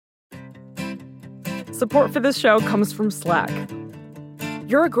Support for this show comes from Slack.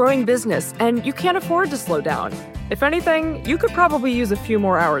 You're a growing business, and you can't afford to slow down. If anything, you could probably use a few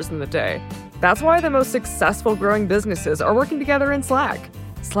more hours in the day. That's why the most successful growing businesses are working together in Slack.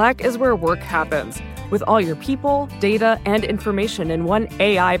 Slack is where work happens, with all your people, data, and information in one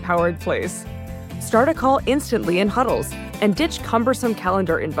AI-powered place. Start a call instantly in huddles and ditch cumbersome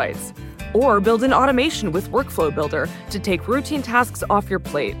calendar invites. Or build an automation with Workflow Builder to take routine tasks off your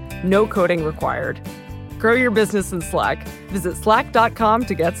plate. No coding required. Grow your business in Slack. Visit slack.com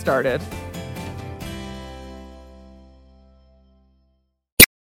to get started.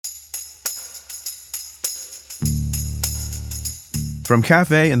 From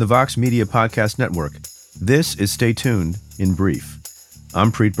Cafe and the Vox Media Podcast Network, this is Stay Tuned in Brief.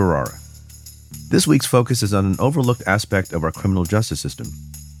 I'm Preet Bharara. This week's focus is on an overlooked aspect of our criminal justice system.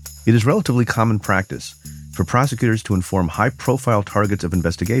 It is relatively common practice for prosecutors to inform high-profile targets of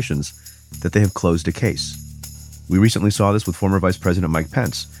investigations that they have closed a case. We recently saw this with former Vice President Mike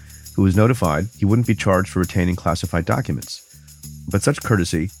Pence, who was notified he wouldn't be charged for retaining classified documents. But such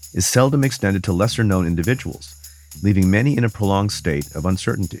courtesy is seldom extended to lesser-known individuals, leaving many in a prolonged state of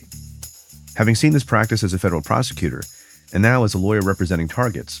uncertainty. Having seen this practice as a federal prosecutor, and now as a lawyer representing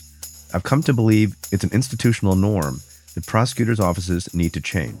targets, I've come to believe it's an institutional norm that prosecutors' offices need to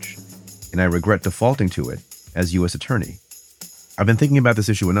change, and I regret defaulting to it as U.S. Attorney. I've been thinking about this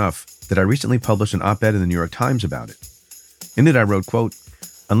issue enough that I recently published an op-ed in the New York Times about it. In it I wrote, quote,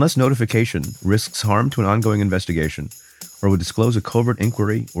 "Unless notification risks harm to an ongoing investigation or would disclose a covert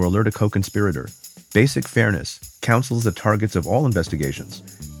inquiry or alert a co-conspirator, basic fairness counsels that targets of all investigations,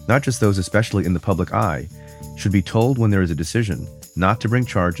 not just those especially in the public eye, should be told when there is a decision not to bring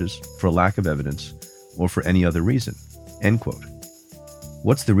charges for lack of evidence or for any other reason," end quote.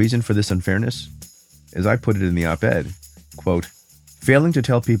 What's the reason for this unfairness? As I put it in the op-ed, quote, "Failing to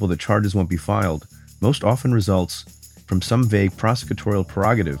tell people that charges won't be filed most often results from some vague prosecutorial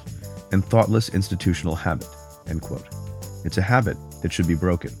prerogative and thoughtless institutional habit," end quote. It's a habit that should be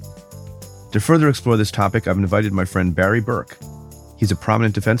broken. To further explore this topic, I've invited my friend Barry Berke. He's a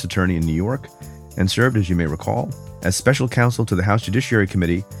prominent defense attorney in New York and served, as you may recall, as special counsel to the House Judiciary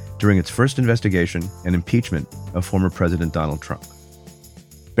Committee during its first investigation and impeachment of former President Donald Trump.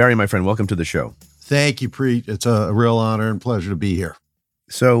 Barry, my friend, welcome to the show. Thank you, Preet. It's a real honor and pleasure to be here.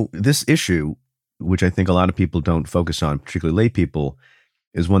 So this issue, which I think a lot of people don't focus on, particularly lay people,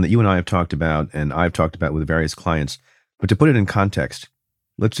 is one that you and I have talked about and I've talked about with various clients. But to put it in context,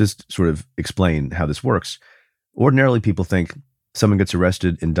 let's just sort of explain how this works. Ordinarily, people think someone gets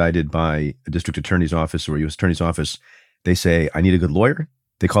arrested, indicted by a district attorney's office or a U.S. attorney's office. They say, "I need a good lawyer."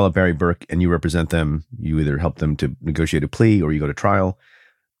 They call up Barry Berke and you represent them. You either help them to negotiate a plea or you go to trial.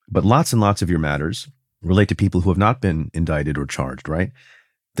 But lots and lots of your matters relate to people who have not been indicted or charged, right?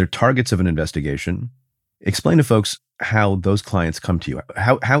 They're targets of an investigation. Explain to folks how those clients come to you.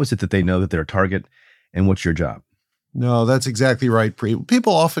 How is it that they know that they're a target, and what's your job? No, that's exactly right, Preet.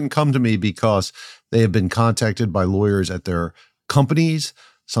 People often come to me because they have been contacted by lawyers at their companies.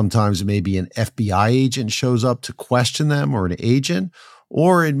 Sometimes maybe an FBI agent shows up to question them, or an agent,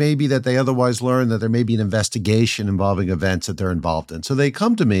 or it may be that they otherwise learn that there may be an investigation involving events that they're involved in. So they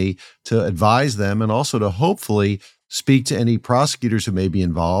come to me to advise them and also to hopefully speak to any prosecutors who may be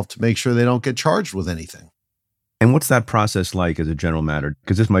involved to make sure they don't get charged with anything. And what's that process like as a general matter?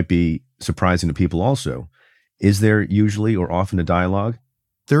 Because this might be surprising to people also. Is there usually or often a dialogue?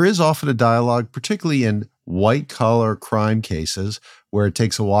 There is often a dialogue, particularly in white-collar crime cases, where it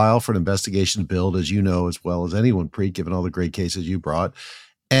takes a while for an investigation to build, as you know as well as anyone, Preet, given all the great cases you brought.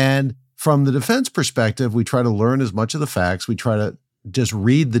 And from the defense perspective, we try to learn as much of the facts. We try to just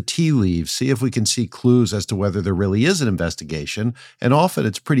read the tea leaves, see if we can see clues as to whether there really is an investigation. And often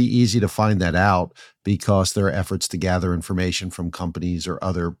it's pretty easy to find that out because there are efforts to gather information from companies or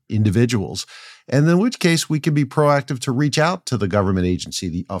other individuals. And in which case we can be proactive to reach out to the government agency,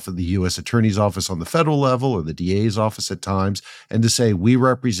 the U.S. Attorney's Office on the federal level or the DA's office at times, and to say, we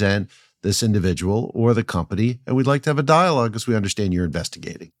represent this individual or the company, and we'd like to have a dialogue because we understand you're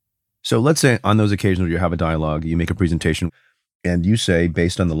investigating. So let's say on those occasions where you have a dialogue, you make a presentation, and you say,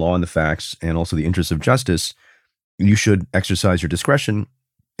 based on the law and the facts and also the interests of justice, you should exercise your discretion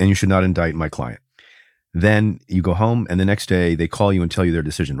and you should not indict my client. Then you go home and the next day they call you and tell you their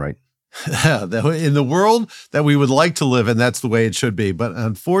decision, right? In the world that we would like to live in, that's the way it should be. But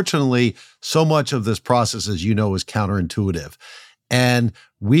unfortunately, so much of this process, as you know, is counterintuitive. And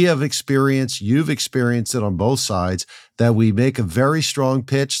we have experienced, you've experienced it on both sides, that we make a very strong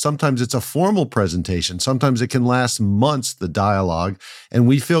pitch. Sometimes it's a formal presentation. Sometimes it can last months, the dialogue. And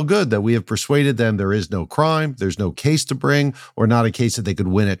we feel good that we have persuaded them there is no crime, there's no case to bring, or not a case that they could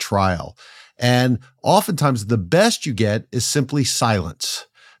win at trial. And oftentimes the best you get is simply silence.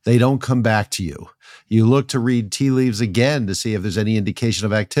 They don't come back to you. You look to read tea leaves again to see if there's any indication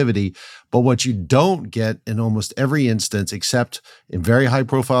of activity. But what you don't get in almost every instance, except in very high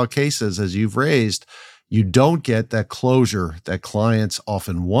profile cases, as you've raised, you don't get that closure that clients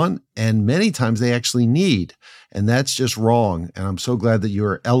often want and many times they actually need. And that's just wrong. And I'm so glad that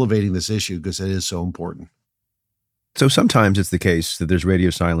you're elevating this issue because it is so important. So sometimes it's the case that there's radio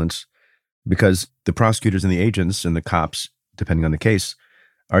silence because the prosecutors and the agents and the cops, depending on the case,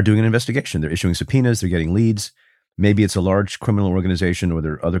 are doing an investigation. They're issuing subpoenas, they're getting leads. Maybe it's a large criminal organization or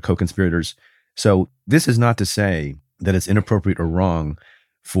there are other co-conspirators. So this is not to say that it's inappropriate or wrong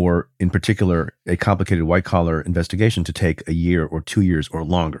for, in particular, a complicated white-collar investigation to take a year or 2 years or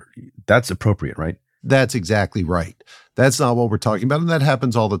longer. That's appropriate, right? That's exactly right. That's not what we're talking about, and that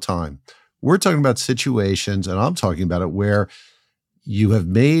happens all the time. We're talking about situations, and I'm talking about it, where you have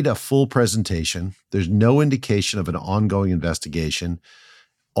made a full presentation. There's no indication of an ongoing investigation.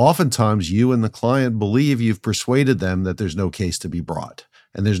 Oftentimes, you and the client believe you've persuaded them that there's no case to be brought,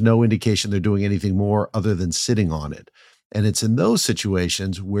 and there's no indication they're doing anything more other than sitting on it. And it's in those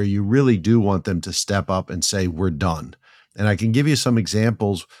situations where you really do want them to step up and say, we're done. And I can give you some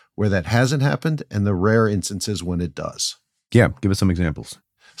examples where that hasn't happened and the rare instances when it does. Yeah, give us some examples.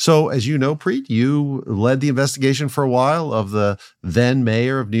 So as you know, Preet, you led the investigation for a while of the then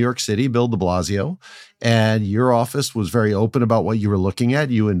mayor of New York City, Bill de Blasio, and your office was very open about what you were looking at.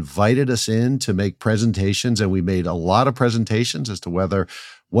 You invited us in to make presentations, and we made a lot of presentations as to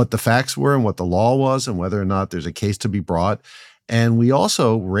what the facts were and what the law was and whether or not there's a case to be brought. And we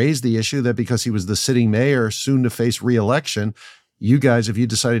also raised the issue that because he was the sitting mayor, soon to face re-election, you guys, if you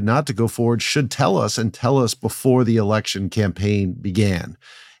decided not to go forward, should tell us before the election campaign began.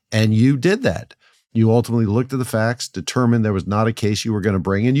 And you did that. You ultimately looked at the facts, determined there was not a case you were going to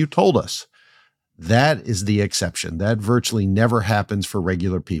bring, and you told us. That is the exception. That virtually never happens for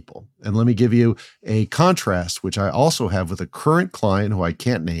regular people. And let me give you a contrast, which I also have with a current client who I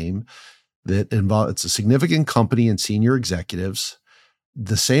can't name, it's a significant company and senior executives.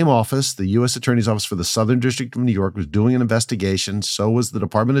 The same office, the U.S. Attorney's Office for the Southern District of New York, was doing an investigation. So was the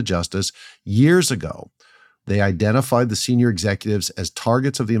Department of Justice years ago. They identified the senior executives as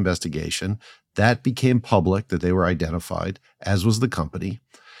targets of the investigation. That became public that they were identified, as was the company.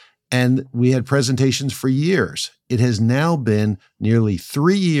 And we had presentations for years. It has now been nearly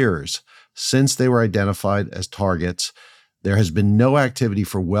 3 years since they were identified as targets. There has been no activity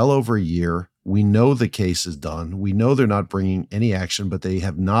for well over a year. We know the case is done. We know they're not bringing any action, but they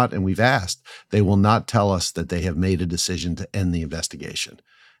have not, and we've asked, they will not tell us that they have made a decision to end the investigation.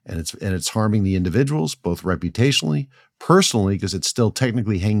 And it's harming the individuals, both reputationally, personally, because it's still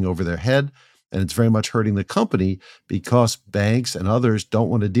technically hanging over their head, and it's very much hurting the company because banks and others don't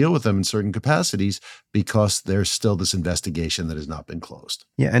want to deal with them in certain capacities because there's still this investigation that has not been closed.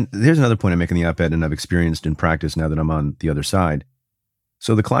 Yeah, and there's another point I make in the op-ed and I've experienced in practice now that I'm on the other side.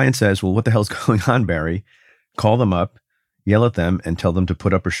 So the client says, well, what the hell's going on, Barry? Call them up, yell at them, and tell them to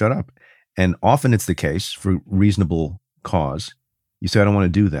put up or shut up. And often it's the case for reasonable cause. You say, I don't want to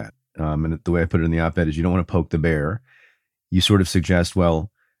do that. And the way I put it in the op-ed is you don't want to poke the bear. You sort of suggest,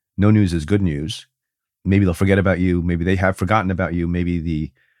 well, no news is good news. Maybe they'll forget about you. Maybe they have forgotten about you. Maybe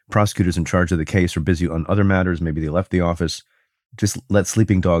the prosecutors in charge of the case are busy on other matters. Maybe they left the office. Just let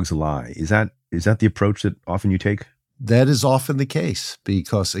sleeping dogs lie. Is that the approach that often you take? That is often the case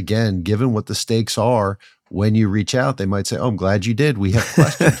because, again, given what the stakes are, when you reach out, they might say, oh, I'm glad you did. We have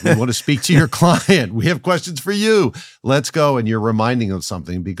questions. We want to speak to your client. We have questions for you. Let's go. And you're reminding them of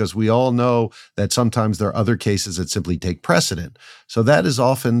something because we all know that sometimes there are other cases that simply take precedent. So that is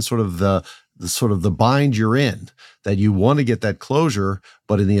often sort of the bind you're in, that you want to get that closure,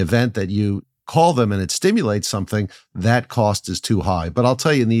 but in the event that you call them and it stimulates something, that cost is too high. But I'll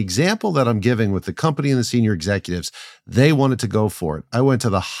tell you, in the example that I'm giving with the company and the senior executives, they wanted to go for it. I went to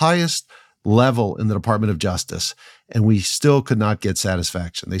the highest level in the Department of Justice, and we still could not get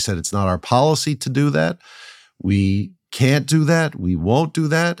satisfaction. They said, it's not our policy to do that. We can't do that. We won't do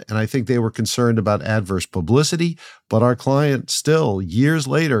that. And I think they were concerned about adverse publicity, but our client still, years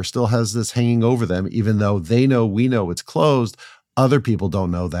later, still has this hanging over them, even though they know, we know it's closed. Other people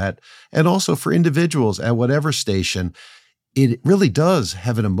don't know that. And also for individuals at whatever station, it really does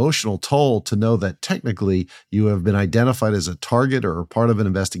have an emotional toll to know that technically you have been identified as a target or part of an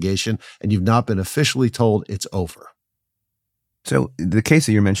investigation and you've not been officially told it's over. So the case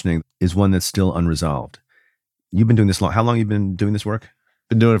that you're mentioning is one that's still unresolved. You've been doing this long. How long have you been doing this work?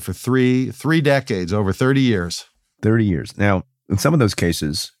 Been doing it for three decades, over 30 years. 30 years. Now, in some of those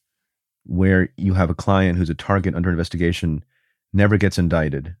cases where you have a client who's a target under investigation, never gets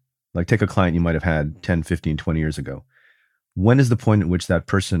indicted, Like take a client you might have had 10, 15, 20 years ago. When is the point at which that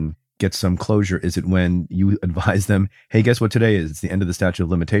person gets some closure? Is it when you advise them, hey, guess what today is? It's the end of the statute of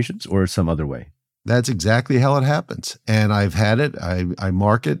limitations, or some other way? That's exactly how it happens. And I've had it. I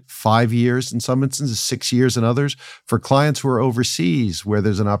mark it 5 years in some instances, 6 years in others. For clients who are overseas, where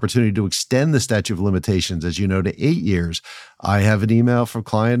there's an opportunity to extend the statute of limitations, as you know, to 8 years. I have an email from a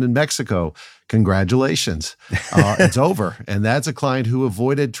client in Mexico. Congratulations. It's over. And that's a client who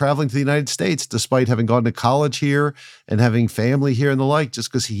avoided traveling to the United States despite having gone to college here and having family here and the like, just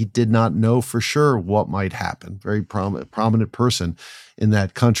because he did not know for sure what might happen. Very prominent person in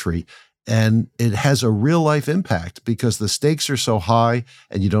that country. And it has a real life impact because the stakes are so high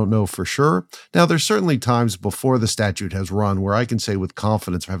and you don't know for sure. Now, there's certainly times before the statute has run where I can say with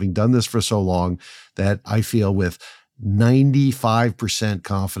confidence, having done this for so long, that I feel with 95%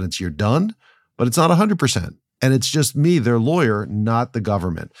 confidence you're done, but it's not 100%. And it's just me, their lawyer, not the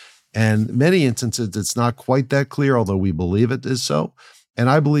government. And many instances, it's not quite that clear, although we believe it is so. And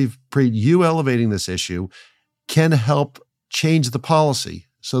I believe, Preet, you elevating this issue can help change the policy.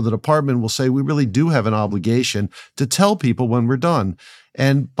 So the department will say, we really do have an obligation to tell people when we're done.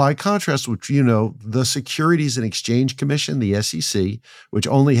 And by contrast, which you know, the Securities and Exchange Commission, the SEC, which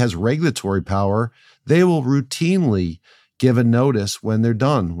only has regulatory power, they will routinely give a notice when they're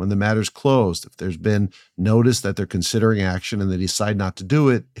done, when the matter's closed. If there's been notice that they're considering action and they decide not to do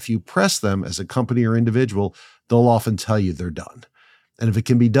it, if you press them as a company or individual, they'll often tell you they're done. And if it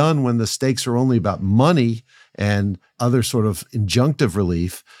can be done when the stakes are only about money and other sort of injunctive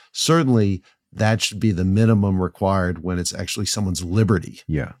relief, certainly that should be the minimum required when it's actually someone's liberty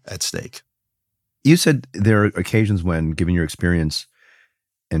at stake. You said there are occasions when, given your experience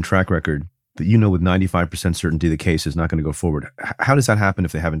and track record, that you know with 95% certainty the case is not going to go forward. How does that happen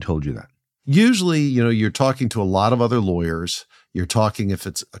if they haven't told you that? Usually, you know, you're talking to a lot of other lawyers. You're talking, if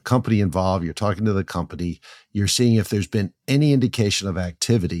it's a company involved, you're talking to the company. You're seeing if there's been any indication of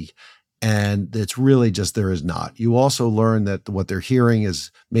activity. And it's really just there is not. You also learn that what they're hearing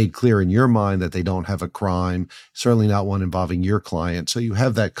is made clear in your mind that they don't have a crime, certainly not one involving your client. So you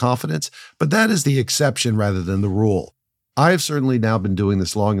have that confidence, but that is the exception rather than the rule. I've certainly now been doing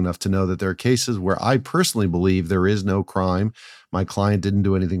this long enough to know that there are cases where I personally believe there is no crime. My client didn't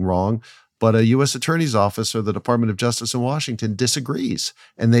do anything wrong, but a U.S. Attorney's Office or the Department of Justice in Washington disagrees,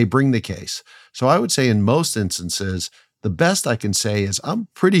 and they bring the case. So I would say in most instances, the best I can say is I'm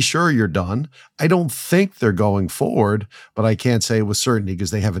pretty sure you're done. I don't think they're going forward, but I can't say with certainty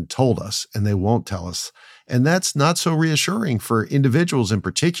because they haven't told us and they won't tell us. And that's not so reassuring for individuals in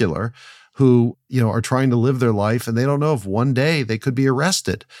particular who, you know, are trying to live their life and they don't know if one day they could be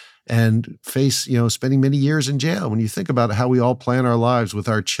arrested and face, you know, spending many years in jail. When you think about how we all plan our lives with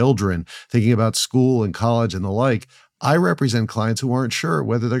our children, thinking about school and college and the like, I represent clients who aren't sure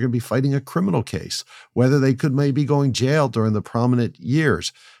whether they're going to be fighting a criminal case, whether they could maybe going jail during the prominent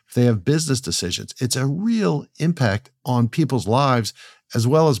years, if they have business decisions. It's a real impact on people's lives as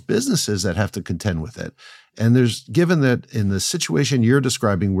well as businesses that have to contend with it. And given that in the situation you're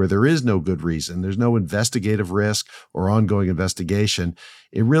describing where there is no good reason, there's no investigative risk or ongoing investigation,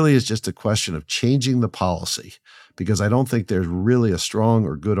 it really is just a question of changing the policy, because I don't think there's really a strong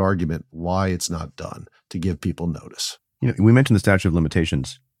or good argument why it's not done to give people notice. You know, we mentioned the statute of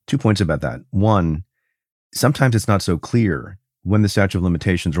limitations. 2 points about that. One, sometimes it's not so clear when the statute of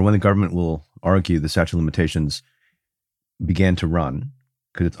limitations or when the government will argue the statute of limitations began to run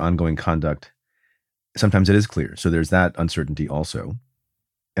because it's ongoing conduct. Sometimes it is clear. So there's that uncertainty also.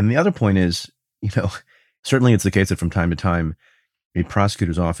 And the other point is, you know, certainly it's the case that from time to time, a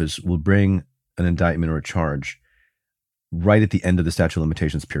prosecutor's office will bring an indictment or a charge right at the end of the statute of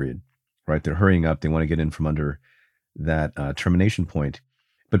limitations period, right? They're hurrying up. They want to get in from under that termination point.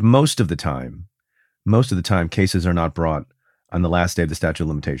 But most of the time, cases are not brought on the last day of the statute of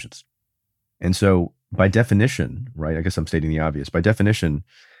limitations. And so by definition, right, I guess I'm stating the obvious, by definition,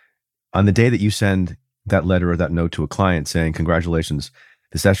 on the day that you send that letter or that note to a client saying, congratulations,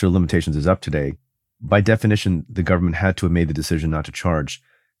 the statute of limitations is up today, by definition, the government had to have made the decision not to charge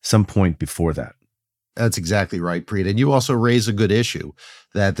some point before that. That's exactly right, Preet. And you also raise a good issue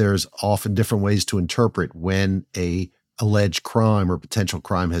that there's often different ways to interpret when a alleged crime or potential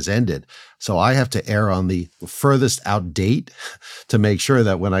crime has ended. So I have to err on the furthest out date to make sure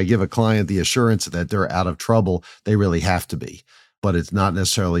that when I give a client the assurance that they're out of trouble, they really have to be. But it's not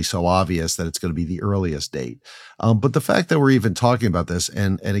necessarily so obvious that it's going to be the earliest date. But the fact that we're even talking about this,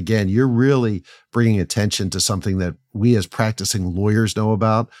 and again, you're really bringing attention to something that we as practicing lawyers know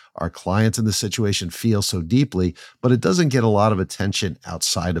about, our clients in this situation feel so deeply, but it doesn't get a lot of attention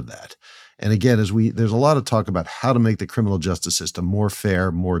outside of that. And again, there's a lot of talk about how to make the criminal justice system more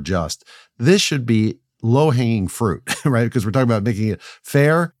fair, more just. This should be low-hanging fruit, right? Because we're talking about making it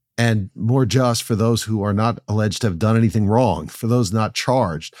fair and more just for those who are not alleged to have done anything wrong, for those not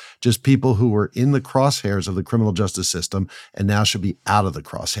charged, just people who were in the crosshairs of the criminal justice system and now should be out of the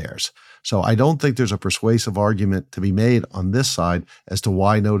crosshairs. So I don't think there's a persuasive argument to be made on this side as to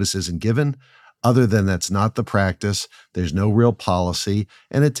why notice isn't given, other than that's not the practice, there's no real policy,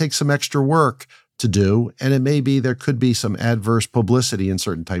 and it takes some extra work to do, and it may be there could be some adverse publicity in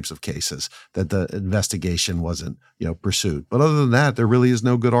certain types of cases that the investigation wasn't, pursued. But other than that, there really is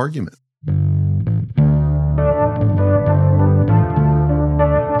no good argument.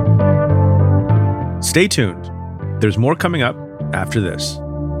 Stay tuned. There's more coming up after this.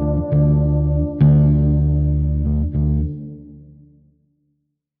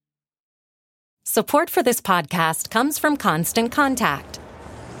 Support for this podcast comes from Constant Contact.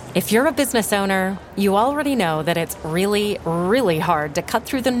 If you're a business owner, you already know that it's really, really hard to cut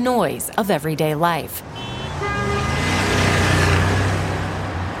through the noise of everyday life.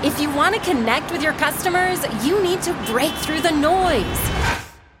 If you want to connect with your customers, you need to break through the noise.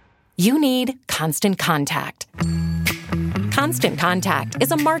 You need Constant Contact. Constant Contact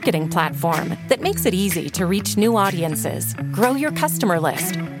is a marketing platform that makes it easy to reach new audiences, grow your customer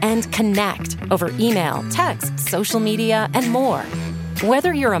list, and connect over email, text, social media, and more.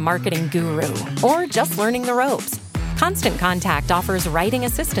 Whether you're a marketing guru or just learning the ropes, Constant Contact offers writing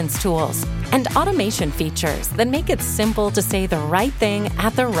assistance tools and automation features that make it simple to say the right thing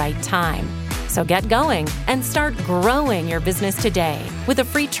at the right time. So get going and start growing your business today with a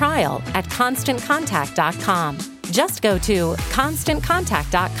free trial at ConstantContact.com. Just go to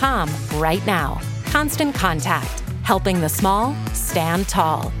ConstantContact.com right now. Constant Contact, helping the small stand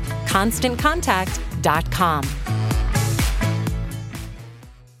tall. ConstantContact.com.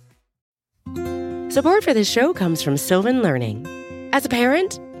 Support for this show comes from Sylvan Learning. As a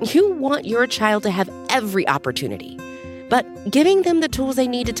parent, you want your child to have every opportunity, but giving them the tools they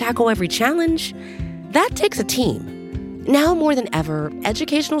need to tackle every challenge, that takes a team. Now more than ever,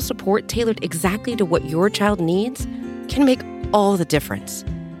 educational support tailored exactly to what your child needs can make all the difference.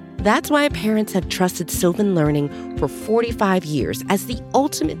 That's why parents have trusted Sylvan Learning for 45 years as the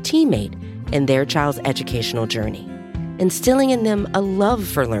ultimate teammate in their child's educational journey, instilling in them a love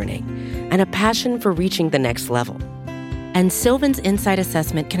for learning and a passion for reaching the next level. And Sylvan's Insight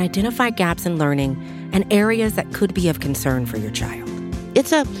Assessment can identify gaps in learning and areas that could be of concern for your child.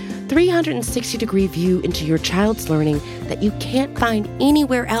 It's a 360-degree view into your child's learning that you can't find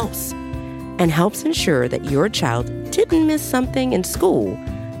anywhere else, and helps ensure that your child didn't miss something in school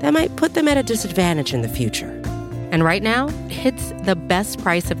that might put them at a disadvantage in the future. And right now, it's the best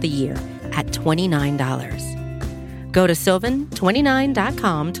price of the year at $29. Go to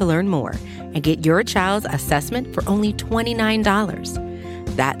sylvan29.com to learn more and get your child's assessment for only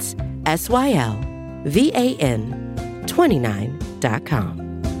 $29. That's SYLVAN29.com.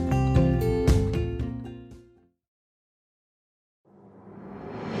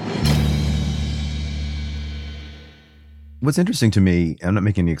 What's interesting to me, I'm not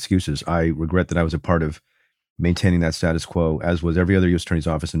making any excuses. I regret that I was a part of maintaining that status quo, as was every other U.S. Attorney's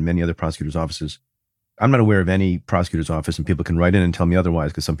office and many other prosecutors' offices. I'm not aware of any prosecutor's office, and people can write in and tell me otherwise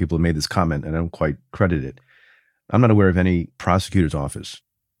because some people have made this comment and I don't quite credit it. I'm not aware of any prosecutor's office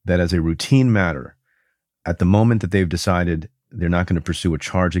that, as a routine matter, at the moment that they've decided they're not going to pursue a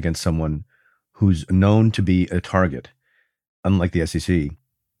charge against someone who's known to be a target, unlike the SEC,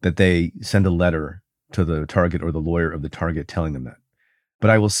 that they send a letter to the target or the lawyer of the target telling them that. But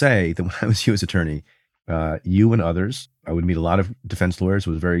I will say that when I was U.S. attorney, you and others, I would meet a lot of defense lawyers,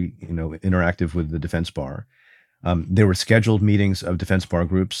 was very, interactive with the defense bar. There were scheduled meetings of defense bar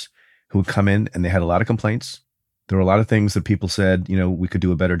groups who would come in, and they had a lot of complaints. There were a lot of things that people said, we could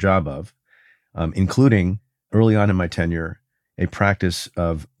do a better job of, including early on in my tenure, a practice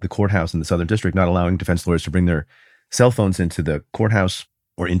of the courthouse in the Southern District not allowing defense lawyers to bring their cell phones into the courthouse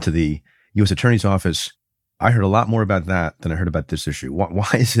or into the U.S. Attorney's office. I heard a lot more about that than I heard about this issue. Why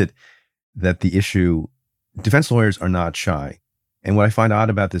is it that the issue, defense lawyers are not shy? And what I find odd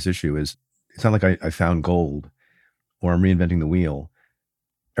about this issue is, it's not like I found gold or I'm reinventing the wheel.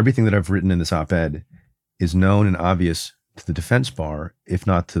 Everything that I've written in this op-ed is known and obvious to the defense bar, if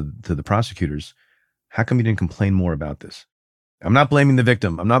not to the prosecutors. How come you didn't complain more about this? I'm not blaming the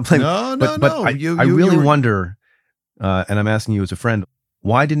victim. I'm not blaming. But I really wonder, and I'm asking you as a friend,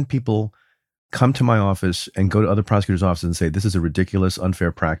 why didn't people come to my office and go to other prosecutors' offices and say, this is a ridiculous,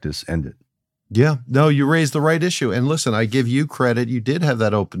 unfair practice, end it? Yeah, no, you raised the right issue. And listen, I give you credit. You did have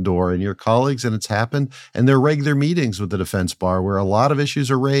that open door and your colleagues, and it's happened. And there are regular meetings with the defense bar where a lot of issues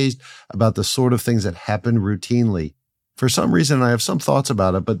are raised about the sort of things that happen routinely. For some reason, I have some thoughts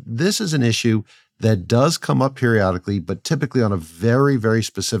about it, but this is an issue that does come up periodically, but typically on a very, very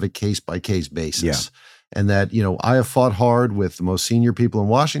specific case-by-case basis. Yeah. And that, I have fought hard with the most senior people in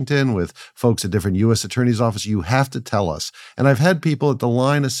Washington, with folks at different U.S. attorney's offices. You have to tell us. And I've had people at the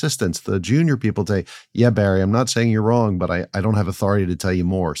line assistants, the junior people, say, yeah, Barry, I'm not saying you're wrong, but I don't have authority to tell you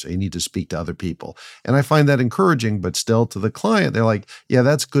more. So you need to speak to other people. And I find that encouraging, but still to the client, they're like, yeah,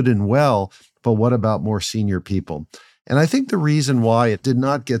 that's good and well, but what about more senior people? And I think the reason why it did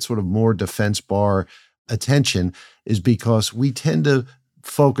not get sort of more defense bar attention is because we tend to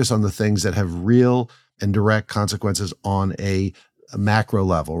focus on the things that have real and direct consequences on a macro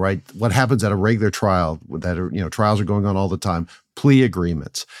level, right? What happens at a regular trial that are, trials are going on all the time, plea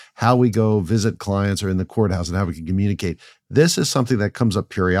agreements, how we go visit clients or in the courthouse and how we can communicate. This is something that comes up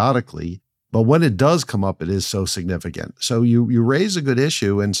periodically, but when it does come up, it is so significant. So you raise a good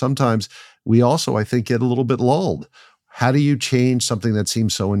issue, and sometimes we also, I think, get a little bit lulled. How do you change something that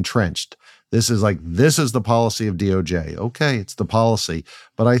seems so entrenched? This is the policy of DOJ. Okay, it's the policy.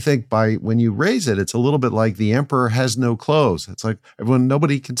 But I think when you raise it, it's a little bit like the emperor has no clothes. It's like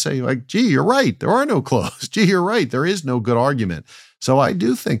nobody can say like, gee, you're right. There are no clothes. Gee, you're right. There is no good argument. So I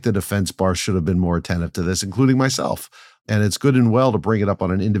do think the defense bar should have been more attentive to this, including myself. And it's good and well to bring it up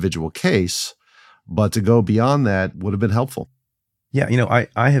on an individual case, but to go beyond that would have been helpful. Yeah,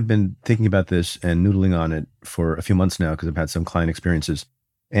 I have been thinking about this and noodling on it for a few months now because I've had some client experiences.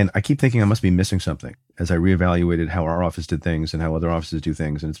 And I keep thinking I must be missing something as I reevaluated how our office did things and how other offices do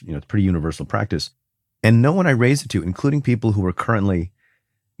things. And it's pretty universal practice. And no one I raise it to, including people who are currently,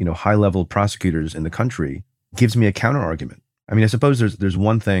 high-level prosecutors in the country, gives me a counter argument. I mean, I suppose there's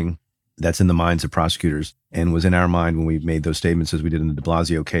one thing that's in the minds of prosecutors and was in our mind when we made those statements as we did in the de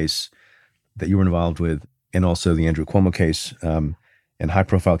Blasio case that you were involved with, and also the Andrew Cuomo case and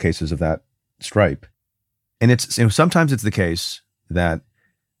high-profile cases of that stripe. And it's sometimes it's the case that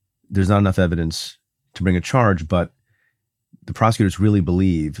there's not enough evidence to bring a charge, but the prosecutors really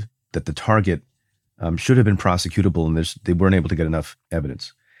believe that the target should have been prosecutable and they weren't able to get enough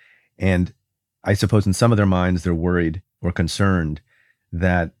evidence. And I suppose in some of their minds, they're worried or concerned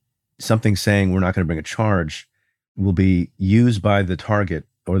that something saying we're not going to bring a charge will be used by the target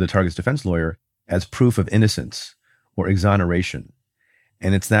or the target's defense lawyer as proof of innocence or exoneration.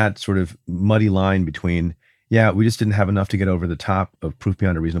 And it's that sort of muddy line between, yeah, we just didn't have enough to get over the top of proof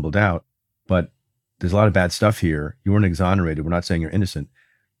beyond a reasonable doubt, but there's a lot of bad stuff here. You weren't exonerated. We're not saying you're innocent.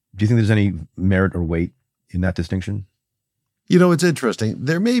 Do you think there's any merit or weight in that distinction? It's interesting.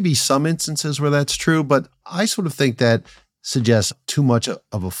 There may be some instances where that's true, but I sort of think that suggests too much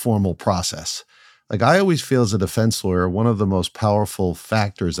of a formal process. Like I always feel as a defense lawyer, one of the most powerful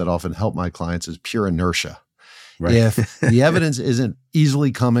factors that often help my clients is pure inertia. Right. If the evidence isn't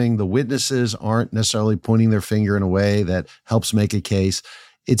easily coming, the witnesses aren't necessarily pointing their finger in a way that helps make a case,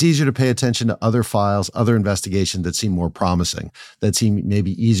 it's easier to pay attention to other files, other investigations that seem more promising, that seem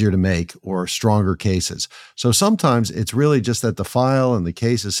maybe easier to make or stronger cases. So sometimes it's really just that the file and the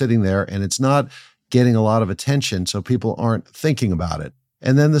case is sitting there and it's not getting a lot of attention, so people aren't thinking about it.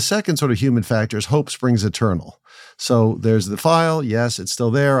 And then the second sort of human factor is hope springs eternal. So there's the file. Yes, it's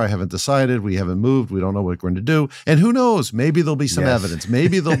still there. I haven't decided. We haven't moved. We don't know what we're going to do. And who knows? Maybe there'll be some evidence.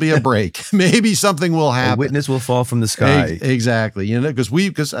 Maybe there'll be a break. Maybe something will happen. A witness will fall from the sky. Exactly.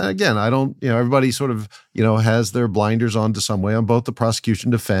 Because again, I don't, everybody sort of, has their blinders on to some way on both the prosecution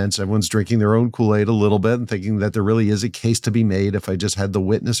defense. Everyone's drinking their own Kool-Aid a little bit and thinking that there really is a case to be made if I just had the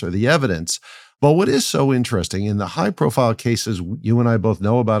witness or the evidence. But what is so interesting in the high-profile cases you and I both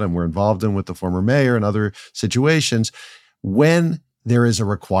know about and we're involved in with the former mayor and other situations, when there is a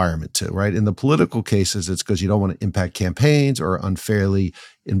requirement to, right? In the political cases, it's because you don't want to impact campaigns or unfairly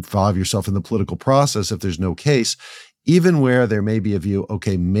involve yourself in the political process if there's no case, even where there may be a view,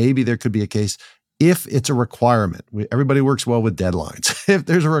 okay, maybe there could be a case. If it's a requirement, everybody works well with deadlines. If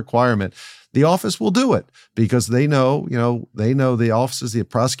there's a requirement, the office will do it because they know the offices, the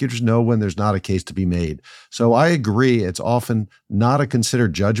prosecutors know when there's not a case to be made. So I agree. It's often not a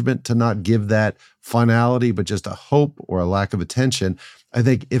considered judgment to not give that finality, but just a hope or a lack of attention. I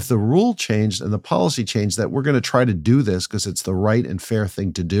think if the rule changed and the policy changed that we're going to try to do this because it's the right and fair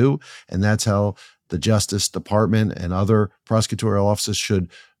thing to do, and that's how the Justice Department and other prosecutorial offices should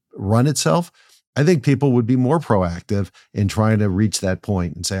run itself, I think people would be more proactive in trying to reach that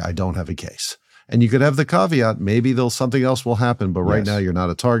point and say, I don't have a case. And you could have the caveat, maybe something else will happen, but right now you're not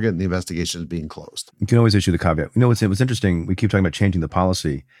a target and the investigation is being closed. You can always issue the caveat. It was interesting. We keep talking about changing the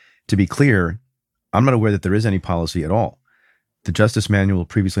policy. To be clear, I'm not aware that there is any policy at all. The Justice Manual,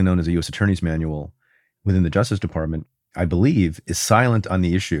 previously known as the U.S. Attorney's Manual within the Justice Department, I believe, is silent on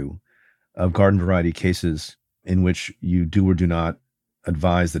the issue of garden variety cases in which you do or do not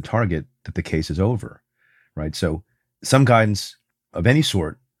advise the target that the case is over, right? So some guidance of any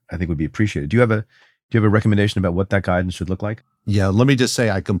sort, I think, would be appreciated. Do you have a recommendation about what that guidance should look like? Yeah, let me just say,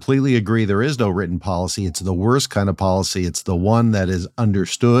 I completely agree. There is no written policy. It's the worst kind of policy. It's the one that is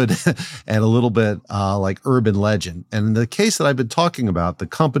understood and a little bit like urban legend. And in the case that I've been talking about, the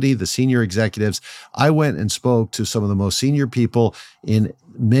company, the senior executives, I went and spoke to some of the most senior people in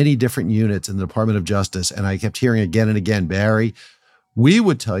many different units in the Department of Justice. And I kept hearing again and again, Barry, we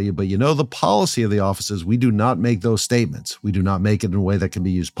would tell you, but the policy of the offices, we do not make those statements. We do not make it in a way that can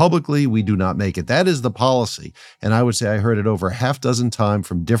be used publicly. We do not make it. That is the policy. And I would say I heard it over a half dozen times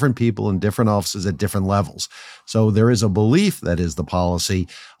from different people in different offices at different levels. So there is a belief that is the policy,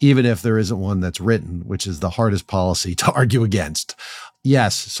 even if there isn't one that's written, which is the hardest policy to argue against.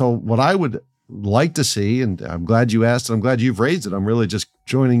 Yes. So what I would like to see, and I'm glad you asked, and I'm glad you've raised it. I'm really just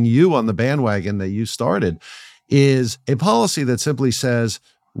joining you on the bandwagon that you started, is a policy that simply says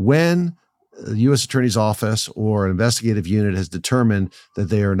when the U.S. Attorney's Office or an investigative unit has determined that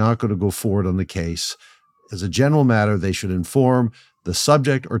they are not going to go forward on the case, as a general matter, they should inform the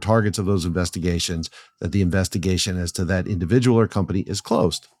subject or targets of those investigations that the investigation as to that individual or company is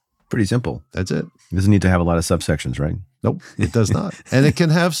closed. Pretty simple. That's it. It doesn't need to have a lot of subsections, right? Nope, it does not. And it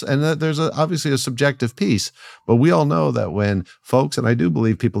can have, and there's obviously a subjective piece, but we all know that when folks, and I do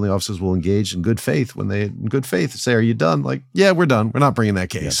believe people in the offices will engage in good faith, when they in good faith say, are you done? Like, yeah, we're done. We're not bringing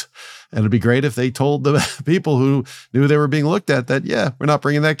that case. Yeah. And it'd be great if they told the people who knew they were being looked at that, yeah, we're not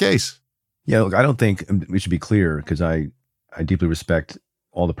bringing that case. Yeah, look, I don't think, we should be clear, because I deeply respect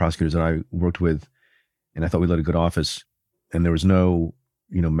all the prosecutors that I worked with, and I thought we led a good office, and there was no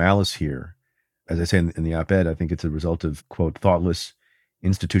malice here. As I say in the op-ed, I think it's a result of, quote, thoughtless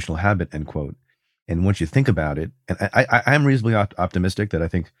institutional habit, end quote. And once you think about it, and I am reasonably optimistic that I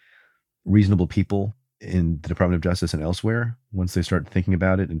think reasonable people in the Department of Justice and elsewhere, once they start thinking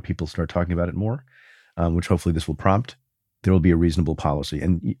about it and people start talking about it more, which hopefully this will prompt, there will be a reasonable policy.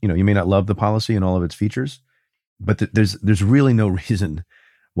 And you may not love the policy and all of its features, but there's really no reason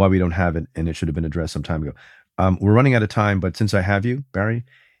why we don't have it, and it should have been addressed some time ago. We're running out of time, but since I have you, Barry,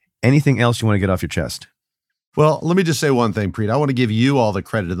 anything else you want to get off your chest? Well, let me just say one thing, Preet. I want to give you all the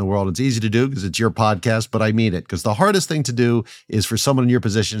credit in the world. It's easy to do because it's your podcast, but I mean it, because the hardest thing to do is for someone in your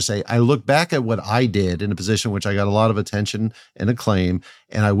position to say, I look back at what I did in a position in which I got a lot of attention and acclaim,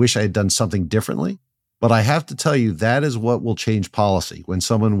 and I wish I had done something differently. But I have to tell you, that is what will change policy. When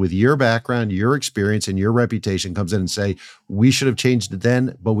someone with your background, your experience, and your reputation comes in and say, we should have changed it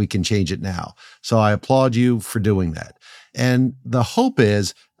then, but we can change it now. So I applaud you for doing that. And the hope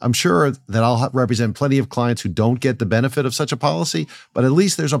is, I'm sure that I'll represent plenty of clients who don't get the benefit of such a policy, but at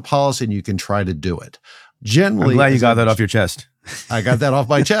least there's a policy and you can try to do it. Generally, I'm glad you got that off your chest. I got that off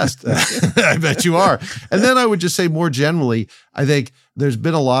my chest. I bet you are. And then I would just say more generally, I think there's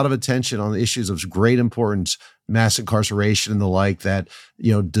been a lot of attention on the issues of great importance, mass incarceration and the like, that,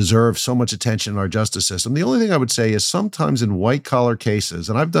 deserve so much attention in our justice system. The only thing I would say is sometimes in white collar cases,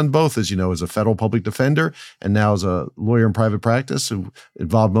 and I've done both, as you know, as a federal public defender and now as a lawyer in private practice who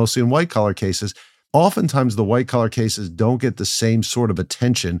involved mostly in white collar cases, oftentimes the white collar cases don't get the same sort of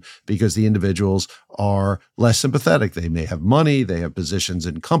attention because the individuals are less sympathetic. They may have money, they have positions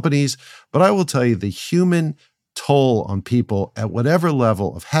in companies, but I will tell you, the human toll on people at whatever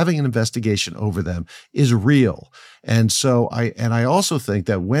level of having an investigation over them is real. And so I also think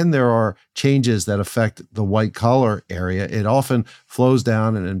that when there are changes that affect the white collar area, it often flows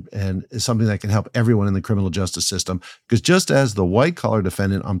down and is something that can help everyone in the criminal justice system. Because just as the white collar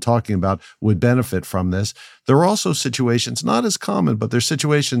defendant I'm talking about would benefit from this, there are also situations, not as common, but there's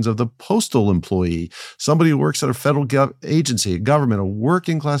situations of the postal employee, somebody who works at a federal agency, a government, a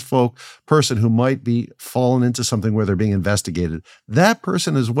working class folk person who might be fallen into something where they're being investigated. That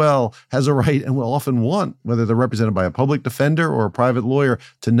person as well has a right and will often want, whether they're represented by a public defender or a private lawyer,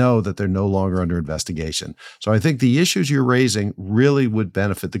 to know that they're no longer under investigation. So I think the issues you're raising really would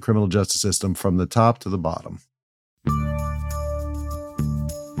benefit the criminal justice system from the top to the bottom.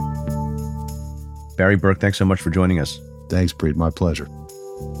 Barry Berke, thanks so much for joining us. Thanks, Preet. My pleasure.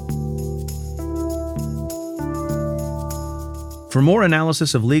 For more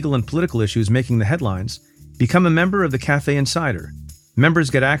analysis of legal and political issues making the headlines, become a member of the Cafe Insider. Members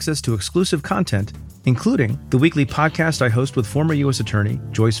get access to exclusive content, including the weekly podcast I host with former U.S. Attorney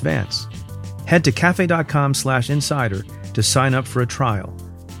Joyce Vance. Head to cafe.com/insider to sign up for a trial.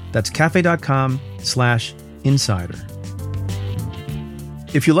 That's cafe.com/insider.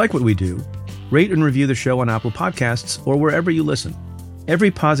 If you like what we do, Rate and review the show on Apple Podcasts or wherever you listen.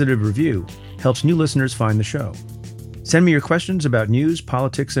 Every positive review helps new listeners find the show. Send me your questions about news,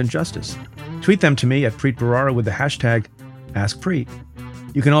 politics, and justice. Tweet them to me at Preet Bharara with the hashtag AskPreet.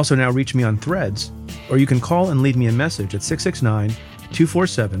 You can also now reach me on Threads, or you can call and leave me a message at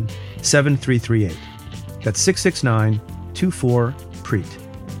 669-247-7338. That's 669-24-PREET.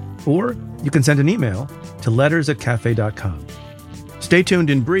 Or you can send an email to letters@cafe.com. Stay Tuned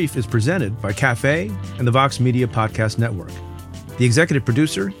in Brief is presented by Cafe and the Vox Media Podcast Network. The executive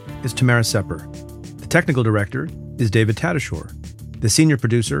producer is Tamara Sepper. The technical director is David Tadashore. The senior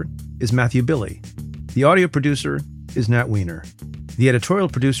producer is Matthew Billy. The audio producer is Nat Weiner. The editorial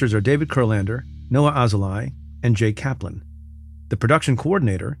producers are David Kurlander, Noah Azulai, and Jay Kaplan. The production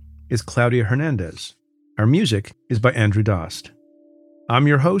coordinator is Claudia Hernandez. Our music is by Andrew Dost. I'm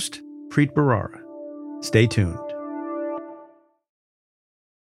your host, Preet Bharara. Stay tuned.